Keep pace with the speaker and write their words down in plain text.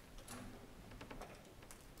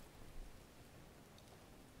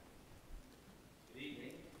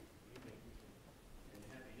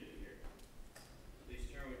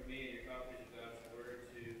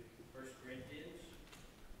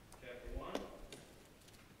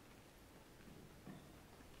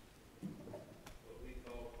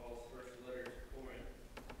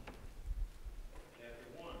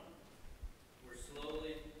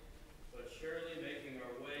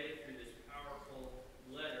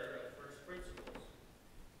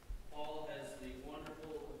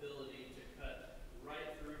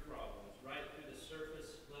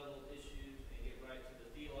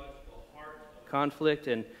conflict,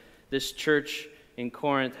 and this church in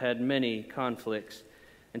Corinth had many conflicts.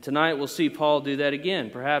 And tonight we'll see Paul do that again,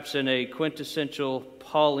 perhaps in a quintessential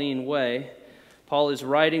Pauline way. Paul is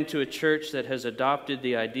writing to a church that has adopted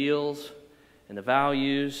the ideals and the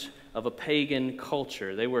values of a pagan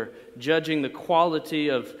culture. They were judging the quality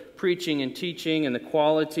of preaching and teaching and the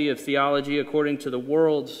quality of theology according to the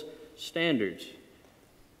world's standards.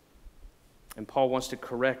 And Paul wants to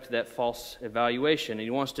correct that false evaluation. And he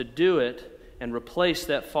wants to do it and replace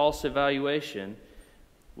that false evaluation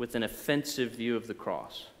with an offensive view of the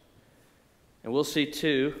cross. And we'll see,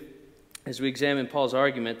 too, as we examine Paul's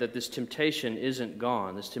argument, that this temptation isn't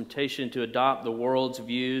gone. This temptation to adopt the world's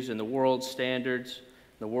views and the world's standards,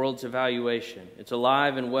 the world's evaluation. It's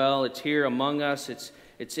alive and well. It's here among us.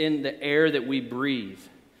 It's in the air that we breathe.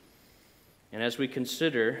 And as we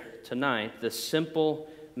consider tonight the simple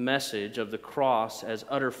message of the cross as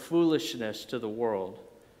utter foolishness to the world,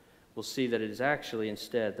 we'll see that it is actually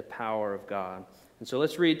instead the power of God. And so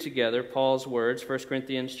let's read together Paul's words, 1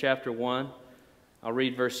 Corinthians chapter 1. I'll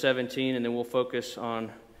read verse 17, and then we'll focus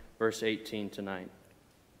on verse 18 tonight.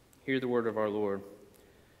 Hear the word of our Lord.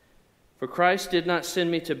 For Christ did not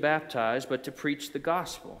send me to baptize, but to preach the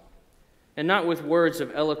gospel, and not with words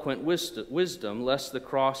of eloquent wisdom, lest the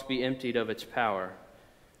cross be emptied of its power.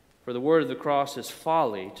 For the word of the cross is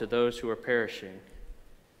folly to those who are perishing,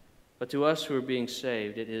 but to us who are being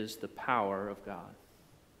saved, it is the power of God.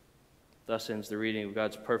 Thus ends the reading of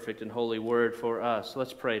God's perfect and holy word for us.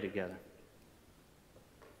 Let's pray together.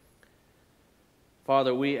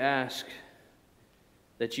 Father, we ask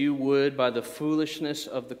that you would, by the foolishness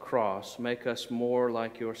of the cross, make us more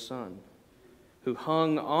like your Son, who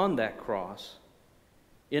hung on that cross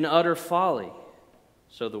in utter folly,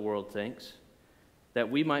 so the world thinks, that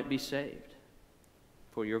we might be saved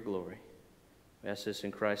for your glory. We ask this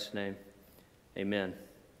in Christ's name. Amen.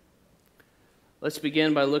 Let's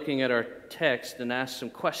begin by looking at our text and ask some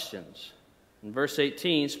questions. In verse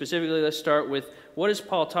 18, specifically, let's start with what is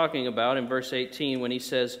Paul talking about in verse 18 when he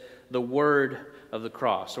says the word of the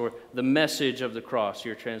cross, or the message of the cross,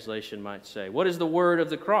 your translation might say. What is the word of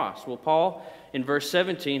the cross? Well, Paul, in verse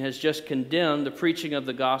 17, has just condemned the preaching of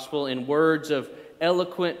the gospel in words of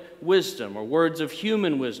eloquent wisdom, or words of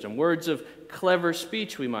human wisdom, words of clever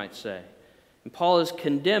speech, we might say. And Paul is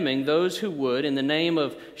condemning those who would, in the name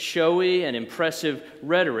of showy and impressive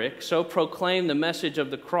rhetoric, so proclaim the message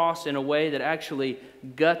of the cross in a way that actually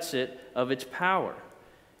guts it of its power.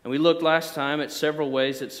 And we looked last time at several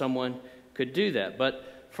ways that someone could do that.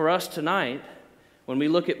 But for us tonight, when we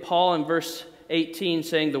look at Paul in verse 18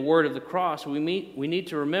 saying the word of the cross, we need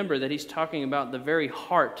to remember that he's talking about the very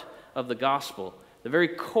heart of the gospel, the very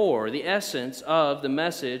core, the essence of the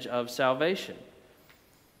message of salvation.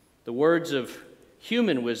 The words of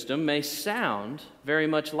human wisdom may sound very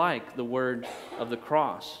much like the word of the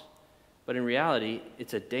cross, but in reality,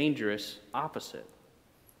 it's a dangerous opposite.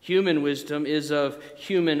 Human wisdom is of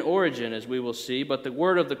human origin, as we will see, but the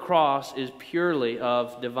word of the cross is purely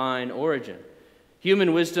of divine origin.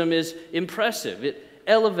 Human wisdom is impressive. It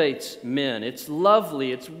elevates men. It's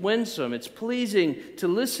lovely. It's winsome. It's pleasing to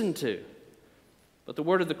listen to. But the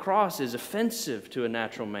word of the cross is offensive to a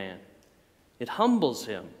natural man. It humbles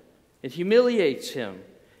him. It humiliates him.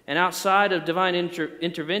 And outside of divine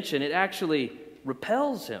intervention, it actually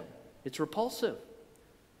repels him. It's repulsive.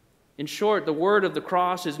 In short, the word of the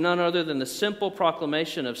cross is none other than the simple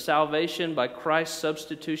proclamation of salvation by Christ's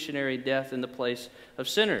substitutionary death in the place of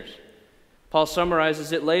sinners. Paul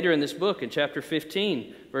summarizes it later in this book in chapter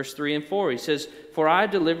 15, verse 3 and 4. He says, "For I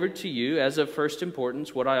delivered to you as of first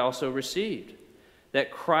importance what I also received, that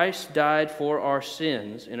Christ died for our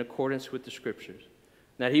sins in accordance with the Scriptures,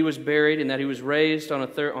 that he was buried, and that he was raised on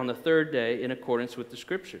the third day in accordance with the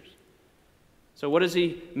Scriptures." So what does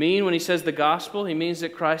he mean when he says the gospel? He means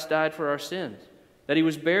that Christ died for our sins, that he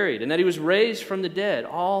was buried, and that he was raised from the dead,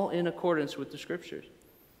 all in accordance with the Scriptures.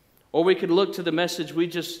 Or we could look to the message we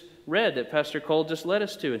just read that Pastor Cole just led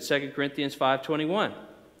us to in 2 Corinthians 5:21.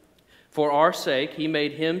 "For our sake he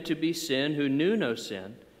made him to be sin who knew no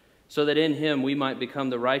sin, so that in him we might become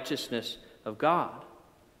the righteousness of God."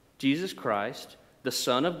 Jesus Christ, the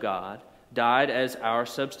Son of God, died as our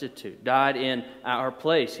substitute, died in our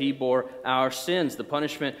place. He bore our sins, the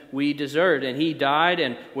punishment we deserved, and he died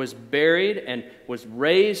and was buried and was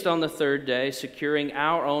raised on the third day, securing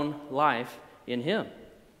our own life in him.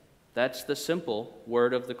 That's the simple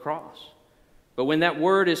word of the cross. But when that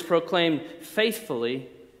word is proclaimed faithfully,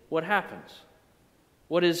 what happens?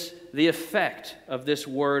 What is the effect of this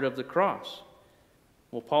word of the cross?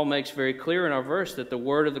 Well, Paul makes very clear in our verse that the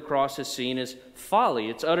word of the cross is seen as folly.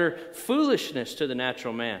 It's utter foolishness to the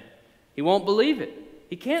natural man. He won't believe it.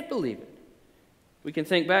 He can't believe it. We can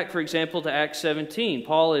think back, for example, to Acts 17.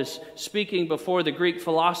 Paul is speaking before the Greek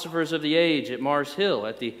philosophers of the age at Mars Hill,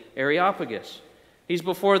 at the Areopagus. He's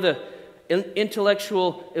before the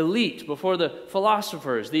intellectual elite, before the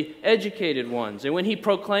philosophers, the educated ones. And when he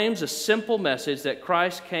proclaims a simple message that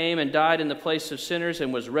Christ came and died in the place of sinners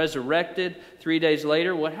and was resurrected 3 days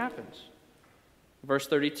later, what happens? Verse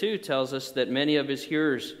 32 tells us that many of his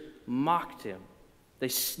hearers mocked him. They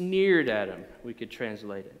sneered at him, we could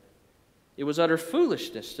translate it. It was utter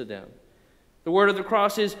foolishness to them. The word of the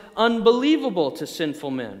cross is unbelievable to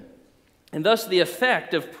sinful men. And thus the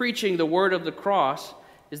effect of preaching the word of the cross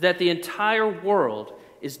is that the entire world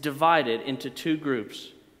is divided into two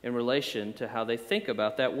groups in relation to how they think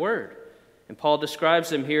about that word. And Paul describes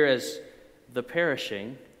them here as the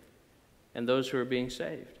perishing and those who are being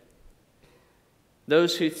saved.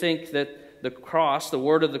 Those who think that the cross, the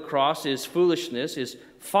word of the cross, is foolishness, is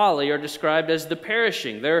folly, are described as the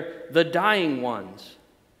perishing. They're the dying ones.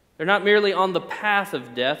 They're not merely on the path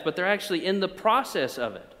of death, but they're actually in the process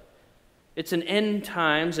of it. It's an end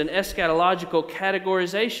times and eschatological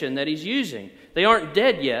categorization that he's using. They aren't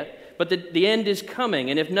dead yet, but the end is coming,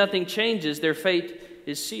 and if nothing changes, their fate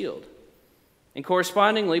is sealed. And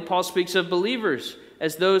correspondingly, Paul speaks of believers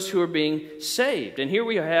as those who are being saved. And here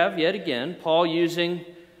we have, yet again, Paul using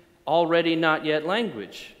already not yet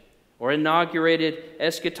language, or inaugurated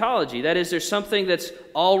eschatology. That is, there's something that's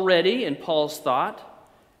already in Paul's thought,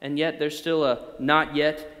 and yet there's still a not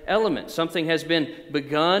yet element. Something has been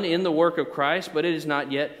begun in the work of Christ, but it is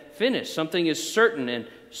not yet finished. Something is certain and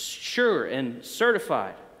sure and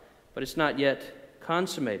certified, but it's not yet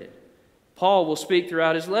consummated. Paul will speak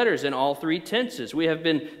throughout his letters in all three tenses. We have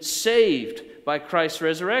been saved by Christ's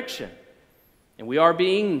resurrection, and we are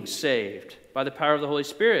being saved by the power of the Holy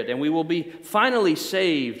Spirit, and we will be finally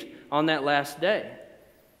saved on that last day.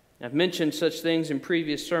 I've mentioned such things in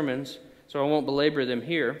previous sermons, so I won't belabor them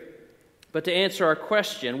here. But to answer our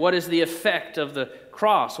question, what is the effect of the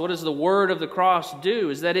cross? What does the word of the cross do?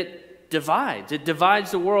 Is that it divides. It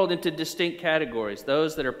divides the world into distinct categories,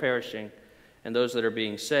 those that are perishing and those that are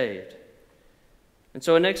being saved. And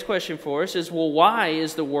so a next question for us is, well, why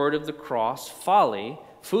is the word of the cross folly,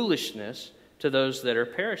 foolishness, to those that are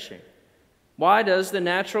perishing? Why does the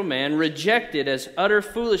natural man reject it as utter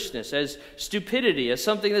foolishness, as stupidity, as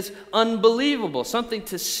something that's unbelievable, something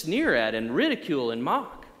to sneer at and ridicule and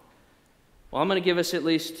mock? Well, I'm going to give us at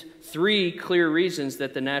least three clear reasons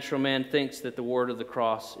that the natural man thinks that the word of the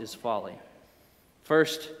cross is folly.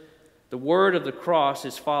 First, the word of the cross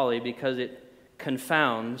is folly because it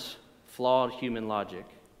confounds flawed human logic.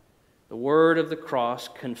 The word of the cross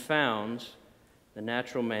confounds the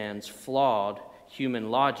natural man's flawed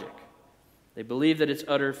human logic. They believe that it's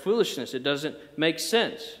utter foolishness. It doesn't make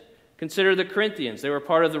sense. Consider the Corinthians. They were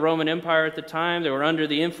part of the Roman Empire at the time. They were under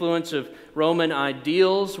the influence of Roman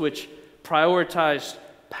ideals, which prioritized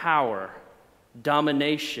power,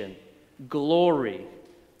 domination, glory,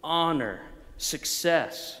 honor,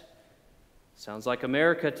 success. Sounds like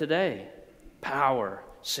America today. Power,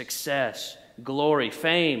 success, glory,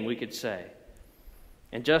 fame, we could say.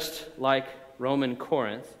 And just like Roman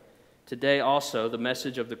Corinth, today also the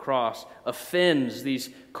message of the cross offends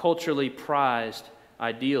these culturally prized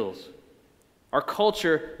ideals. Our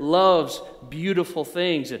culture loves beautiful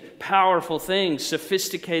things and powerful things,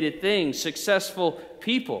 sophisticated things, successful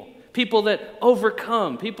people, people that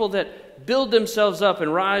overcome, people that build themselves up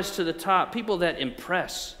and rise to the top, people that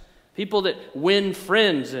impress, people that win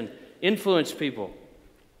friends and influence people.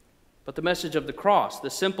 But the message of the cross, the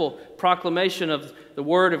simple proclamation of the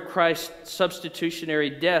word of Christ's substitutionary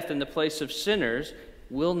death in the place of sinners,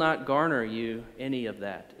 will not garner you any of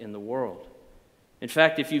that in the world. In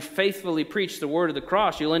fact, if you faithfully preach the word of the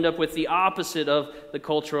cross, you'll end up with the opposite of the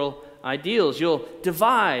cultural ideals. You'll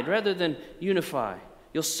divide rather than unify.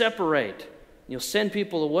 You'll separate. You'll send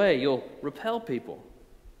people away. You'll repel people.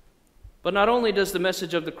 But not only does the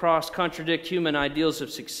message of the cross contradict human ideals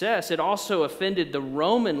of success, it also offended the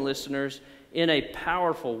Roman listeners in a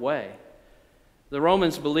powerful way. The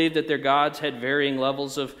Romans believed that their gods had varying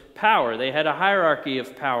levels of power. They had a hierarchy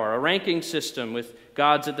of power, a ranking system with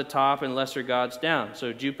gods at the top and lesser gods down.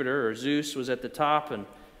 So Jupiter or Zeus was at the top and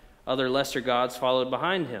other lesser gods followed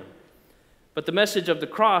behind him. But the message of the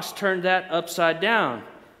cross turned that upside down.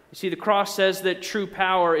 You see, the cross says that true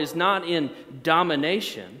power is not in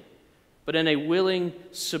domination, but in a willing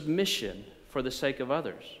submission for the sake of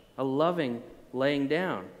others, a loving laying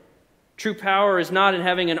down. True power is not in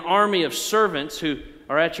having an army of servants who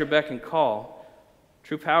are at your beck and call.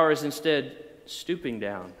 True power is instead stooping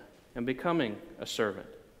down and becoming a servant.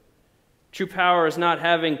 True power is not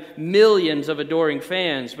having millions of adoring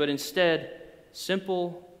fans, but instead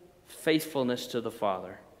simple, faithfulness to the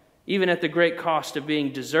Father, even at the great cost of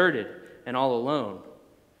being deserted and all alone.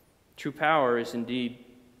 True power is indeed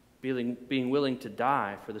being willing to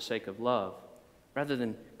die for the sake of love, rather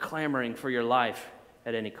than clamoring for your life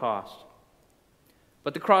at any cost.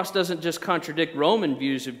 But the cross doesn't just contradict Roman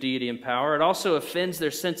views of deity and power, it also offends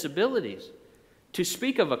their sensibilities. To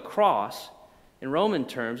speak of a cross, in Roman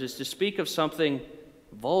terms, is to speak of something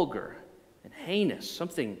vulgar and heinous,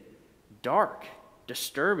 something dark,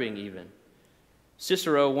 disturbing even.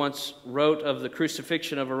 Cicero once wrote of the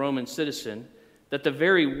crucifixion of a Roman citizen that the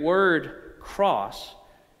very word cross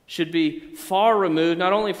should be far removed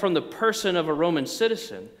not only from the person of a Roman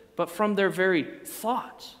citizen, but from their very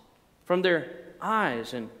thoughts, from their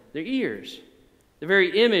eyes and their ears. The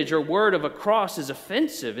very image or word of a cross is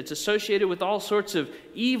offensive. It's associated with all sorts of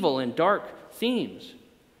evil and dark themes.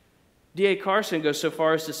 D.A. Carson goes so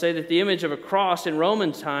far as to say that the image of a cross in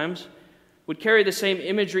Roman times would carry the same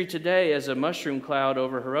imagery today as a mushroom cloud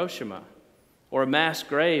over Hiroshima or a mass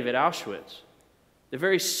grave at Auschwitz. The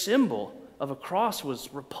very symbol of a cross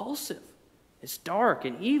was repulsive. It's dark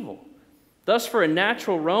and evil. Thus, for a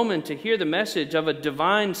natural Roman to hear the message of a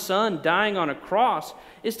divine Son dying on a cross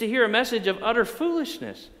is to hear a message of utter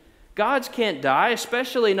foolishness. Gods can't die,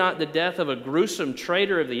 especially not the death of a gruesome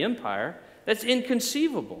traitor of the empire. That's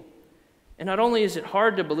inconceivable. And not only is it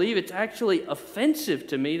hard to believe, it's actually offensive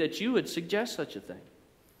to me that you would suggest such a thing.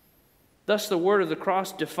 Thus, the word of the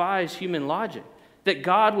cross defies human logic, that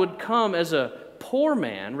God would come as a poor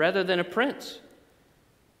man rather than a prince,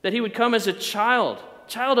 that he would come as a child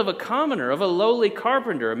of a commoner, of a lowly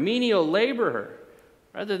carpenter, a menial laborer,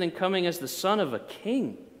 rather than coming as the son of a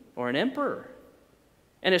king or an emperor.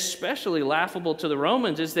 And especially laughable to the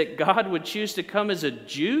Romans is that God would choose to come as a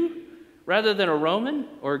Jew rather than a Roman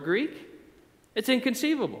or a Greek. It's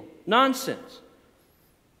inconceivable, nonsense.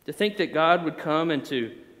 To think that God would come and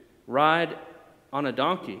to ride on a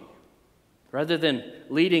donkey rather than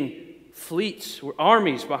leading fleets or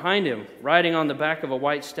armies behind him, riding on the back of a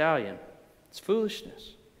white stallion. It's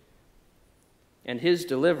foolishness. And his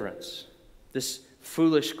deliverance, this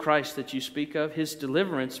foolish Christ that you speak of, his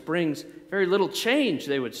deliverance brings very little change,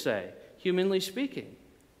 they would say, humanly speaking.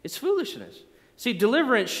 It's foolishness. See,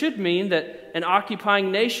 deliverance should mean that an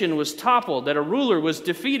occupying nation was toppled, that a ruler was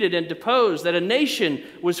defeated and deposed, that a nation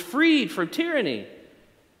was freed from tyranny.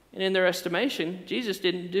 And in their estimation, Jesus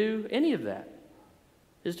didn't do any of that.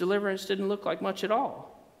 His deliverance didn't look like much at all.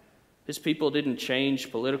 His people didn't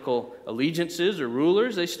change political allegiances or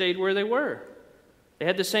rulers. They stayed where they were. They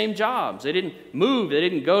had the same jobs. They didn't move. They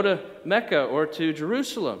didn't go to Mecca or to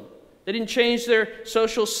Jerusalem. They didn't change their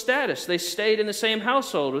social status. They stayed in the same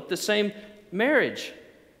household with the same marriage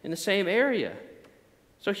in the same area.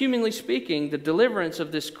 So humanly speaking, the deliverance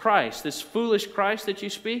of this Christ, this foolish Christ that you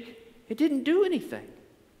speak, it didn't do anything.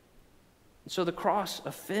 And so the cross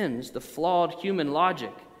offends the flawed human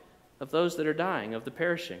logic of those that are dying, of the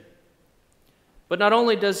perishing. But not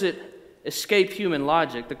only does it escape human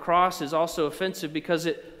logic, the cross is also offensive because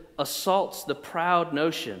it assaults the proud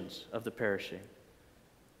notions of the perishing.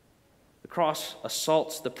 The cross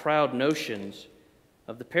assaults the proud notions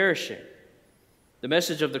of the perishing. The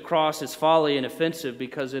message of the cross is folly and offensive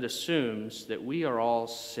because it assumes that we are all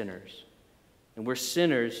sinners. And we're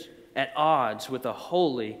sinners at odds with a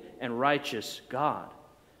holy and righteous God.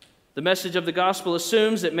 The message of the gospel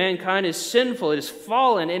assumes that mankind is sinful, it is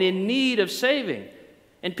fallen, and in need of saving.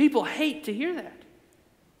 And people hate to hear that.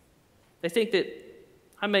 They think that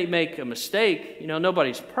I may make a mistake.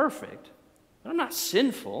 Nobody's perfect. But I'm not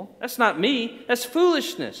sinful. That's not me. That's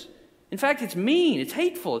foolishness. In fact, it's mean. It's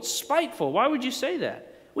hateful. It's spiteful. Why would you say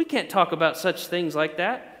that? We can't talk about such things like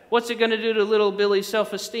that. What's it going to do to little Billy's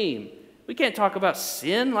self-esteem? We can't talk about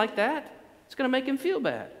sin like that. It's going to make him feel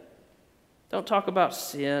bad. Don't talk about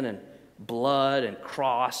sin and blood and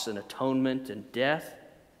cross and atonement and death.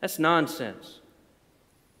 That's nonsense.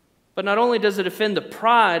 But not only does it offend the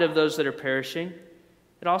pride of those that are perishing,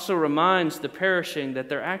 it also reminds the perishing that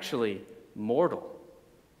they're actually mortal,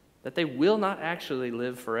 that they will not actually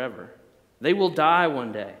live forever. They will die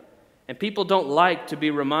one day. And people don't like to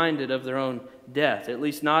be reminded of their own death, at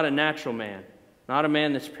least not a natural man, not a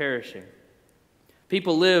man that's perishing.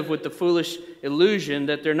 People live with the foolish illusion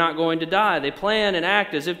that they're not going to die. They plan and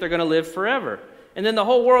act as if they're going to live forever. And then the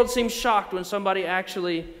whole world seems shocked when somebody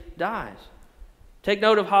actually dies. Take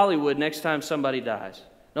note of Hollywood next time somebody dies.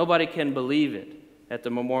 Nobody can believe it at the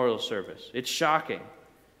memorial service. It's shocking.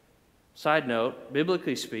 Side note,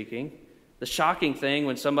 biblically speaking, the shocking thing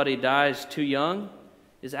when somebody dies too young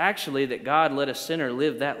is actually that God let a sinner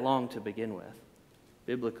live that long to begin with,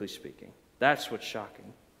 biblically speaking. That's what's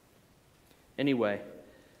shocking. Anyway,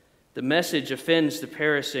 The message offends the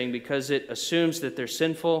perishing because it assumes that they're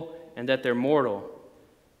sinful and that they're mortal.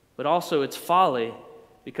 But also it's folly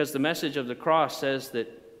because the message of the cross says that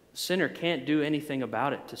the sinner can't do anything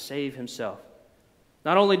about it to save himself.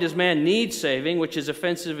 Not only does man need saving, which is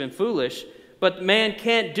offensive and foolish, but man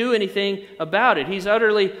can't do anything about it. He's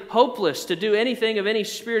utterly hopeless to do anything of any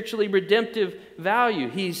spiritually redemptive value.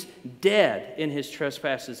 He's dead in his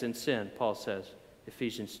trespasses and sin, Paul says,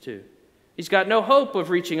 Ephesians 2. He's got no hope of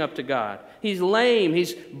reaching up to God. He's lame,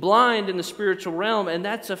 he's blind in the spiritual realm, and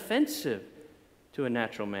that's offensive to a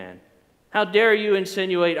natural man. How dare you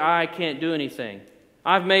insinuate I can't do anything?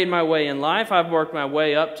 I've made my way in life. I've worked my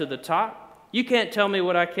way up to the top. You can't tell me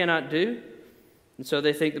what I cannot do. And so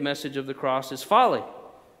they think the message of the cross is folly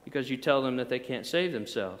because you tell them that they can't save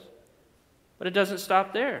themselves. But it doesn't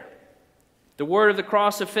stop there. The word of the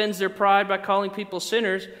cross offends their pride by calling people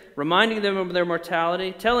sinners, reminding them of their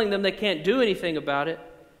mortality, telling them they can't do anything about it.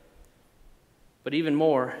 But even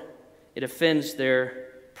more, it offends their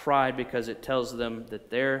pride because it tells them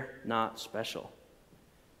that they're not special.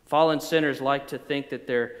 Fallen sinners like to think that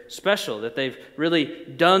they're special, that they've really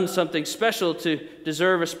done something special to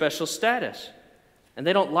deserve a special status. And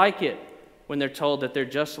they don't like it when they're told that they're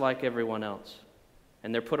just like everyone else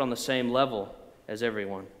and they're put on the same level as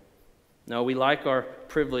everyone. No, we like our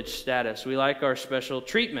privileged status. We like our special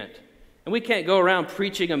treatment. And we can't go around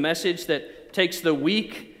preaching a message that takes the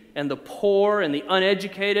weak and the poor and the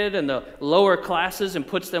uneducated and the lower classes and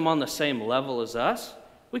puts them on the same level as us.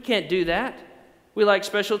 We can't do that. We like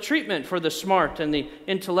special treatment for the smart and the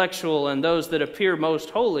intellectual and those that appear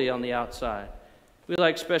most holy on the outside. We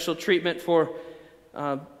like special treatment for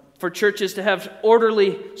churches to have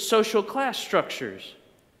orderly social class structures.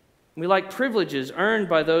 We like privileges earned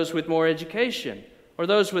by those with more education, or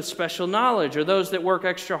those with special knowledge, or those that work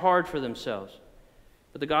extra hard for themselves.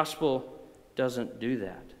 But the gospel doesn't do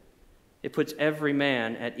that. It puts every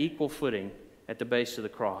man at equal footing at the base of the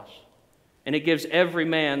cross. And it gives every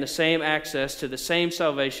man the same access to the same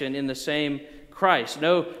salvation in the same Christ.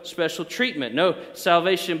 No special treatment. No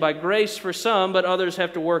salvation by grace for some, but others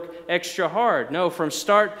have to work extra hard. No, from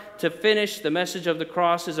start to finish, the message of the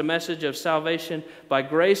cross is a message of salvation by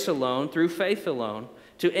grace alone, through faith alone,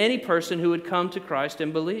 to any person who would come to Christ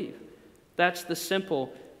and believe. That's the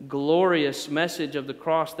simple, glorious message of the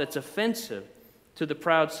cross that's offensive to the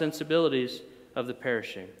proud sensibilities of the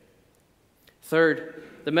perishing. Third,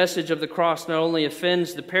 the message of the cross not only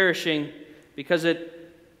offends the perishing because it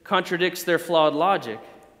contradicts their flawed logic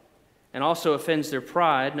and also offends their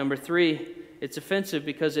pride. Number three, it's offensive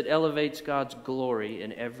because it elevates God's glory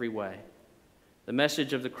in every way. The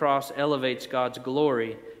message of the cross elevates God's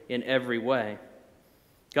glory in every way.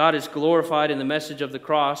 God is glorified in the message of the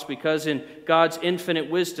cross because in God's infinite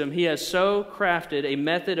wisdom, He has so crafted a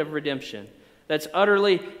method of redemption that's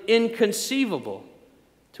utterly inconceivable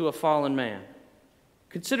to a fallen man.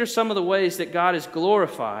 Consider some of the ways that God is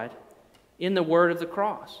glorified in the word of the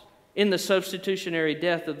cross, in the substitutionary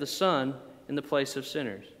death of the Son in the place of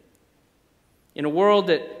sinners. In a world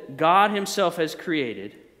that God Himself has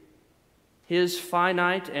created, His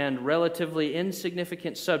finite and relatively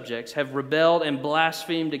insignificant subjects have rebelled and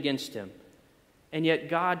blasphemed against Him. And yet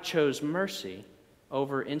God chose mercy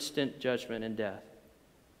over instant judgment and death.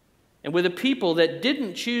 And with a people that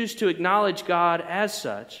didn't choose to acknowledge God as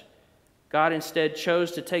such, God instead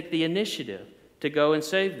chose to take the initiative to go and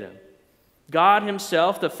save them. God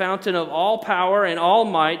Himself, the fountain of all power and all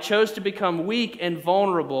might, chose to become weak and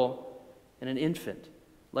vulnerable and an infant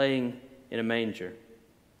laying in a manger.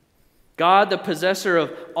 God, the possessor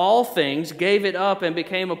of all things, gave it up and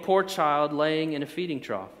became a poor child laying in a feeding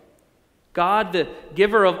trough. God, the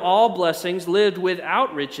giver of all blessings, lived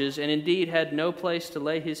without riches and indeed had no place to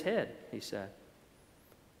lay His head, He said.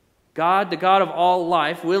 God, the God of all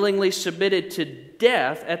life, willingly submitted to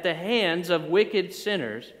death at the hands of wicked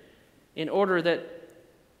sinners in order that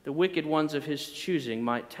the wicked ones of His choosing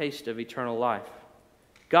might taste of eternal life.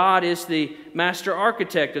 God is the master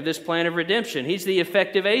architect of this plan of redemption. He's the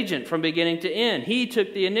effective agent from beginning to end. He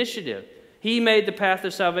took the initiative. He made the path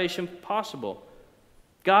of salvation possible.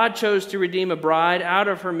 God chose to redeem a bride out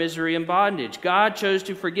of her misery and bondage. God chose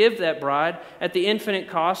to forgive that bride at the infinite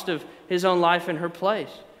cost of His own life in her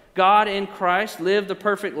place. God in Christ lived the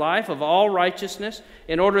perfect life of all righteousness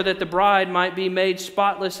in order that the bride might be made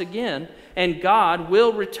spotless again, and God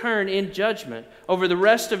will return in judgment over the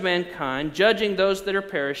rest of mankind, judging those that are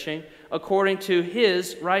perishing according to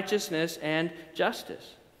His righteousness and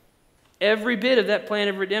justice. Every bit of that plan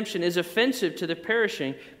of redemption is offensive to the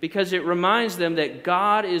perishing because it reminds them that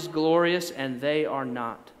God is glorious and they are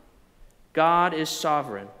not. God is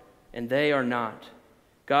sovereign and they are not.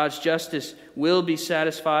 God's justice will be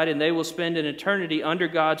satisfied, and they will spend an eternity under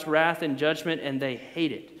God's wrath and judgment, and they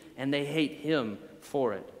hate it, and they hate Him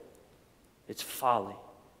for it. It's folly.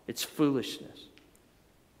 It's foolishness.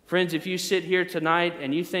 Friends, if you sit here tonight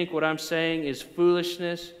and you think what I'm saying is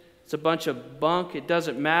foolishness, it's a bunch of bunk, it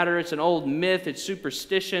doesn't matter, it's an old myth, it's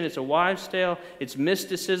superstition, it's a wives' tale, it's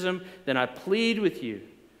mysticism, then I plead with you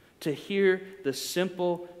to hear the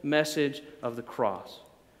simple message of the cross.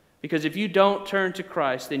 Because if you don't turn to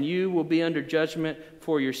Christ, then you will be under judgment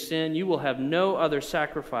for your sin. You will have no other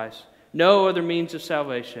sacrifice, no other means of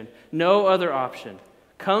salvation, no other option.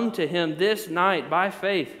 Come to Him this night by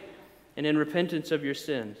faith and in repentance of your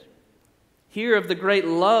sins. Hear of the great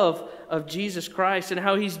love of Jesus Christ and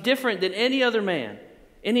how He's different than any other man,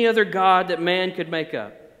 any other god that man could make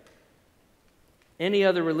up. Any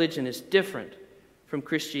other religion is different from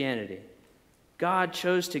Christianity. God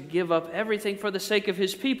chose to give up everything for the sake of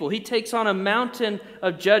His people. He takes on a mountain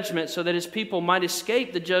of judgment so that His people might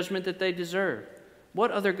escape the judgment that they deserve.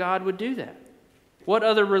 What other God would do that? What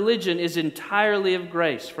other religion is entirely of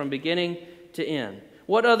grace from beginning to end?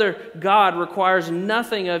 What other God requires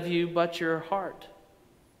nothing of you but your heart?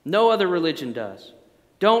 No other religion does.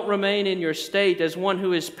 Don't remain in your state as one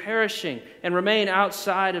who is perishing and remain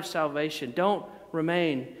outside of salvation. Don't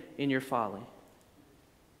remain in your folly.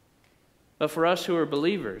 But for us who are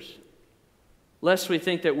believers, lest we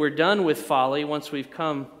think that we're done with folly once we've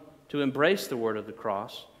come to embrace the word of the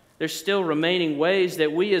cross, there's still remaining ways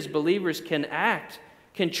that we as believers can act,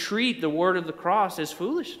 can treat the word of the cross as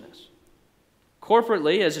foolishness.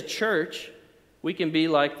 Corporately, as a church, we can be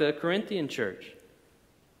like the Corinthian church.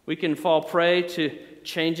 We can fall prey to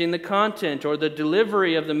changing the content or the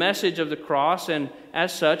delivery of the message of the cross and,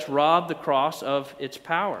 as such, rob the cross of its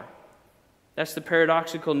power. That's the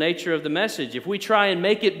paradoxical nature of the message. If we try and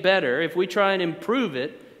make it better, if we try and improve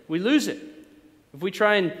it, we lose it. If we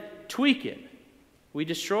try and tweak it, we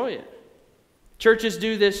destroy it. Churches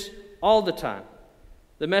do this all the time.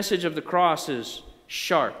 The message of the cross is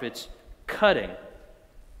sharp, it's cutting.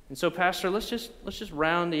 And so, Pastor, let's just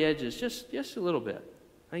round the edges just a little bit.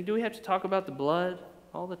 I mean, do we have to talk about the blood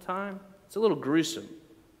all the time? It's a little gruesome. Do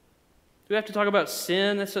we have to talk about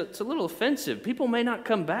sin? It's a little offensive. People may not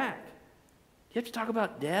come back. You have to talk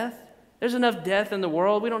about death? There's enough death in the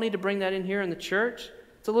world. We don't need to bring that in here in the church.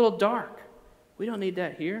 It's a little dark. We don't need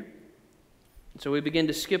that here. And so we begin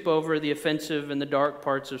to skip over the offensive and the dark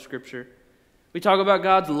parts of Scripture. We talk about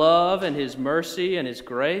God's love and His mercy and His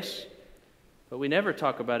grace, but we never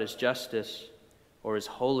talk about His justice or His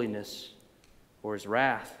holiness or His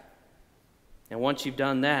wrath. And once you've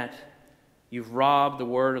done that, you've robbed the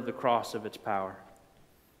word of the cross of its power.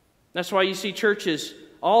 That's why you see churches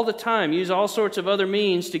all the time use all sorts of other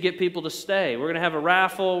means to get people to stay. We're going to have a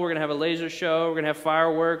raffle, we're going to have a laser show, we're going to have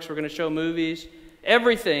fireworks, we're going to show movies.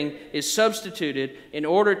 Everything is substituted in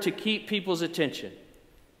order to keep people's attention.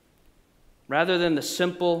 Rather than the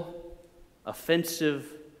simple, offensive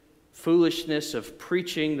foolishness of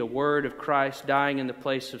preaching the word of Christ dying in the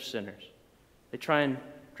place of sinners, they try and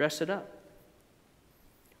dress it up.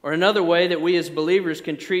 Or another way that we as believers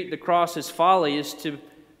can treat the cross as folly is to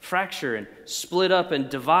fracture and split up and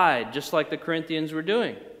divide, just like the Corinthians were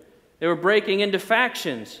doing. They were breaking into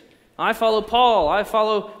factions. I follow Paul, I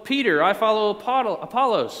follow Peter, I follow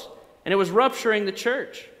Apollos. And it was rupturing the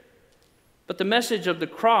church. But the message of the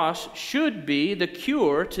cross should be the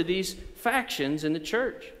cure to these factions in the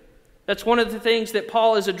church. That's one of the things that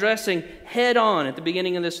Paul is addressing head on at the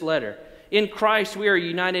beginning of this letter. In Christ, we are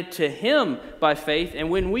united to Him by faith, and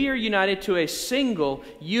when we are united to a single,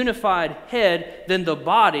 unified head, then the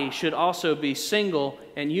body should also be single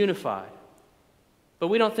and unified. But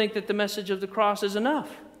we don't think that the message of the cross is enough.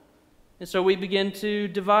 And so we begin to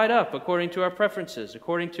divide up according to our preferences,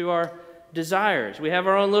 according to our desires. We have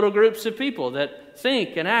our own little groups of people that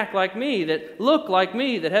think and act like me, that look like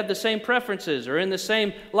me, that have the same preferences, or in the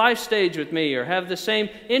same life stage with me, or have the same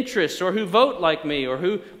interests, or who vote like me, or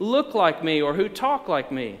who look like me, or who talk like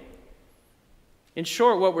me. In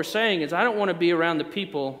short, what we're saying is I don't want to be around the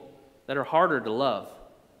people that are harder to love.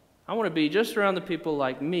 I want to be just around the people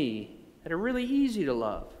like me that are really easy to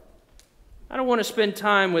love. I don't want to spend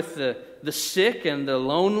time with the sick and the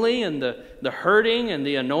lonely and the hurting and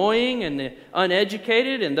the annoying and the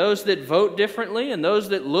uneducated and those that vote differently and those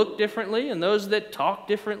that look differently and those that talk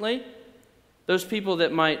differently. Those people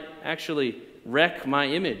that might actually wreck my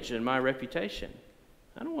image and my reputation.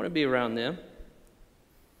 I don't want to be around them.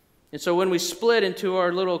 And so when we split into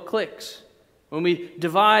our little cliques, when we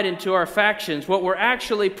divide into our factions, what we're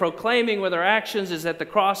actually proclaiming with our actions is that the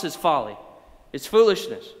cross is folly. It's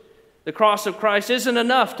foolishness. The cross of Christ isn't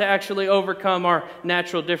enough to actually overcome our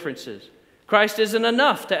natural differences. Christ isn't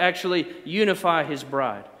enough to actually unify his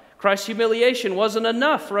bride. Christ's humiliation wasn't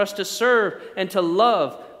enough for us to serve and to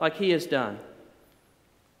love like he has done.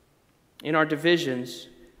 In our divisions,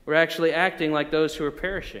 we're actually acting like those who are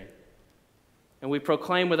perishing. And we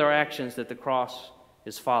proclaim with our actions that the cross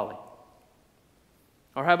is folly.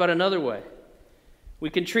 Or how about another way? We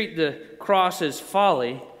can treat the cross as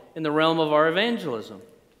folly in the realm of our evangelism.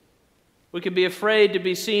 We can be afraid to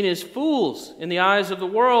be seen as fools in the eyes of the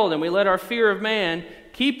world, and we let our fear of man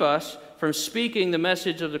keep us from speaking the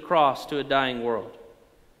message of the cross to a dying world.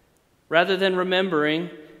 Rather than remembering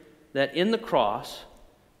that in the cross,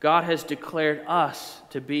 God has declared us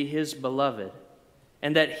to be his beloved,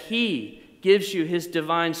 and that he gives you his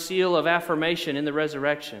divine seal of affirmation in the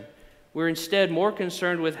resurrection, we're instead more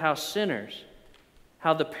concerned with how sinners,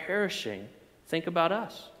 how the perishing think about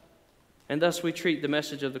us. And thus we treat the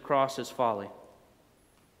message of the cross as folly.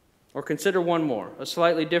 Or consider one more, a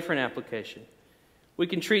slightly different application. We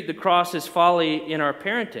can treat the cross as folly in our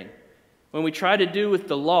parenting when we try to do with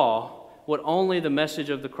the law what only the message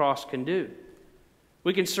of the cross can do.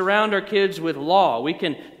 We can surround our kids with law. We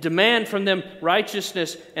can demand from them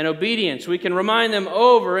righteousness and obedience. We can remind them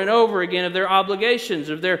over and over again of their obligations,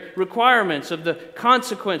 of their requirements, of the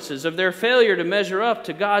consequences, of their failure to measure up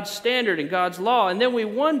to God's standard and God's law. And then we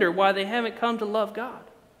wonder why they haven't come to love God.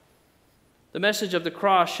 The message of the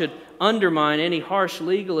cross should undermine any harsh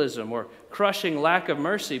legalism or crushing lack of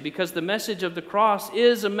mercy, because the message of the cross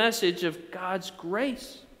is a message of God's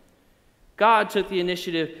grace. God took the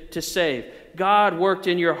initiative to save. God worked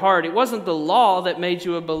in your heart. It wasn't the law that made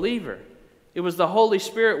you a believer. It was the Holy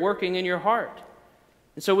Spirit working in your heart.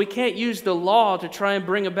 And so we can't use the law to try and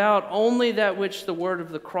bring about only that which the word of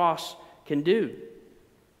the cross can do.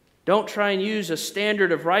 Don't try and use a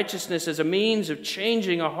standard of righteousness as a means of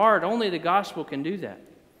changing a heart. Only the gospel can do that.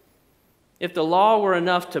 If the law were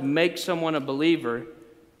enough to make someone a believer,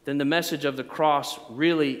 then the message of the cross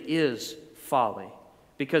really is folly,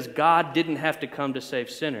 because God didn't have to come to save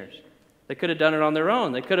sinners. They could have done it on their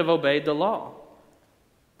own. They could have obeyed the law.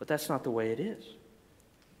 But that's not the way it is.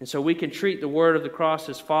 And so we can treat the word of the cross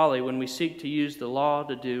as folly when we seek to use the law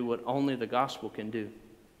to do what only the gospel can do.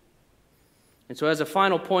 And so as a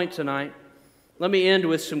final point tonight, let me end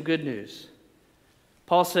with some good news.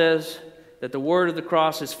 Paul says that the word of the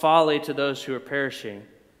cross is folly to those who are perishing,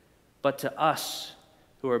 but to us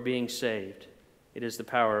who are being saved, it is the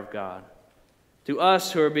power of God. To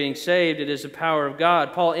us who are being saved, it is the power of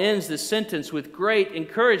God. Paul ends this sentence with great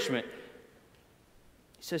encouragement.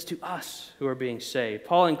 He says, to us who are being saved.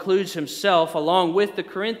 Paul includes himself along with the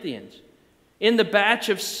Corinthians in the batch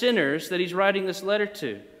of sinners that he's writing this letter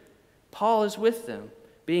to. Paul is with them,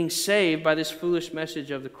 being saved by this foolish message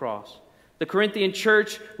of the cross. The Corinthian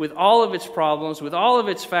church, with all of its problems, with all of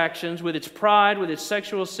its factions, with its pride, with its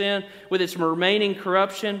sexual sin, with its remaining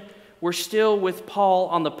corruption, we're still with Paul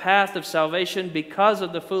on the path of salvation because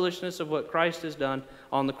of the foolishness of what Christ has done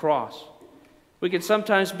on the cross. We can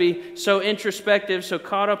sometimes be so introspective, so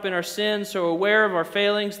caught up in our sins, so aware of our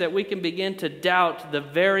failings that we can begin to doubt the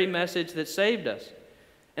very message that saved us.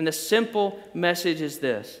 And the simple message is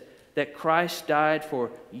this, that Christ died for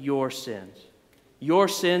your sins. Your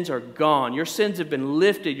sins are gone. Your sins have been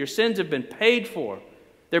lifted. Your sins have been paid for.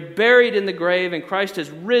 They're buried in the grave, and Christ has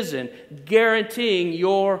risen, guaranteeing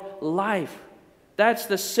your life. That's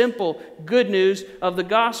the simple good news of the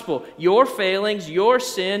gospel. Your failings, your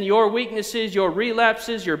sin, your weaknesses, your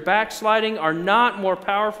relapses, your backsliding are not more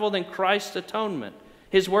powerful than Christ's atonement.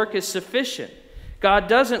 His work is sufficient. God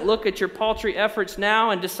doesn't look at your paltry efforts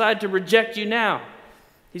now and decide to reject you now.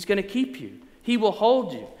 He's going to keep you. He will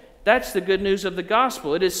hold you. That's the good news of the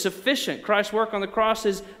gospel. It is sufficient. Christ's work on the cross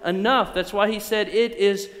is enough. That's why he said it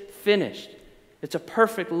is finished. It's a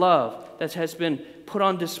perfect love that has been put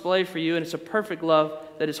on display for you, and it's a perfect love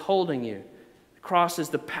that is holding you. The cross is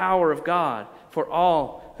the power of God for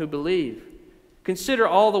all who believe. Consider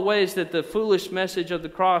all the ways that the foolish message of the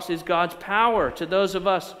cross is God's power to those of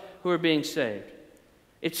us who are being saved.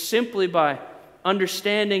 It's simply by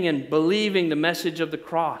understanding and believing the message of the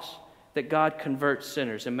cross that God converts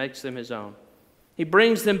sinners and makes them his own. He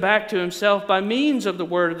brings them back to himself by means of the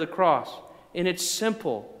word of the cross in its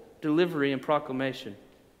simple delivery and proclamation.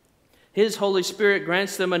 His Holy Spirit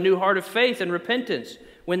grants them a new heart of faith and repentance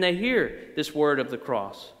when they hear this word of the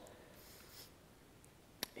cross.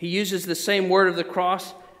 He uses the same word of the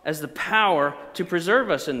cross as the power to preserve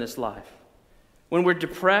us in this life. When we're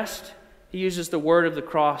depressed, he uses the word of the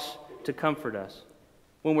cross to comfort us.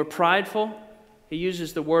 When we're prideful, he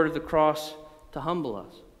uses the word of the cross to humble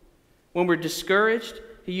us. When we're discouraged,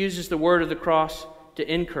 he uses the word of the cross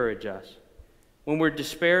to encourage us. When we're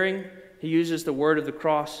despairing, he uses the word of the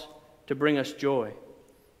cross to to bring us joy.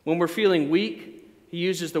 When we're feeling weak, He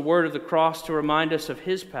uses the word of the cross to remind us of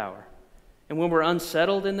His power. And when we're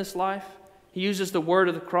unsettled in this life, He uses the word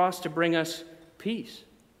of the cross to bring us peace.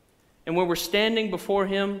 And when we're standing before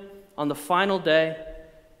Him on the final day,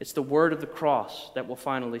 it's the word of the cross that will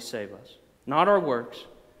finally save us. Not our works,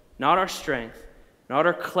 not our strength, not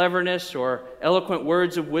our cleverness or eloquent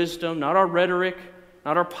words of wisdom, not our rhetoric,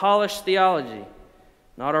 not our polished theology,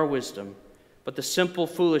 not our wisdom, but the simple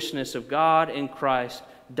foolishness of God in Christ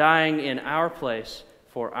dying in our place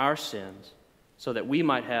for our sins so that we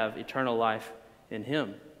might have eternal life in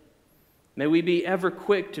Him. May we be ever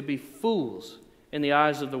quick to be fools in the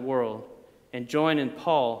eyes of the world and join in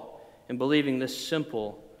Paul in believing this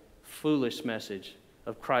simple, foolish message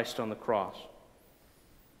of Christ on the cross.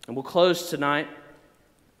 And we'll close tonight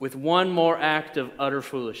with one more act of utter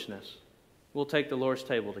foolishness. We'll take the Lord's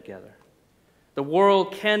table together. The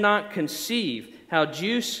world cannot conceive how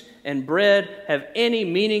juice and bread have any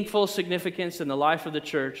meaningful significance in the life of the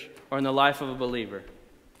church or in the life of a believer.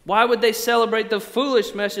 Why would they celebrate the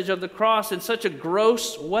foolish message of the cross in such a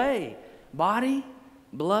gross way? Body,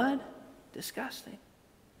 blood, disgusting.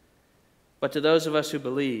 But to those of us who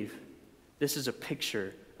believe, this is a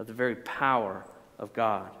picture of the very power of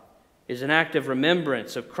God. It is an act of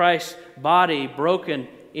remembrance of Christ's body broken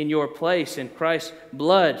in your place and Christ's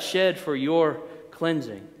blood shed for your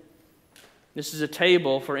cleansing. This is a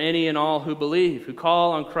table for any and all who believe, who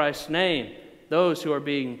call on Christ's name, those who are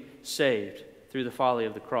being saved through the folly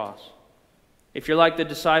of the cross. If you're like the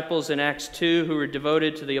disciples in Acts 2 who were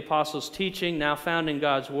devoted to the apostles' teaching, now found in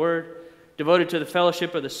God's word, devoted to the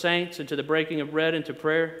fellowship of the saints and to the breaking of bread and to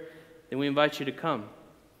prayer, then we invite you to come.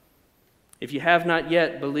 If you have not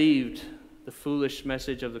yet believed the foolish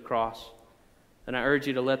message of the cross, then I urge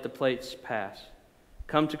you to let the plates pass.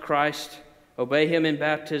 Come to Christ, obey Him in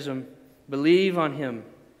baptism, believe on Him,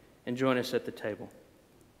 and join us at the table.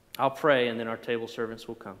 I'll pray, and then our table servants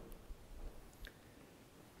will come.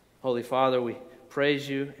 Holy Father, we praise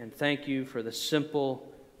You and thank You for the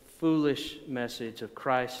simple, foolish message of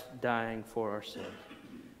Christ dying for our sins,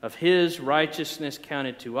 of His righteousness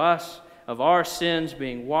counted to us, of our sins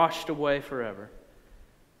being washed away forever.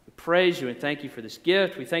 We praise You and thank You for this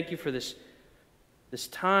gift. We thank You for this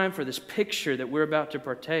time, for this picture that we're about to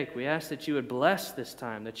partake. We ask that You would bless this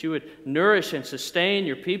time, that You would nourish and sustain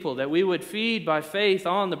Your people, that we would feed by faith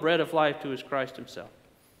on the bread of life who is Christ Himself.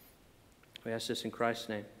 We ask this in Christ's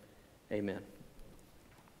name. Amen.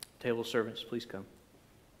 Table servants, please come.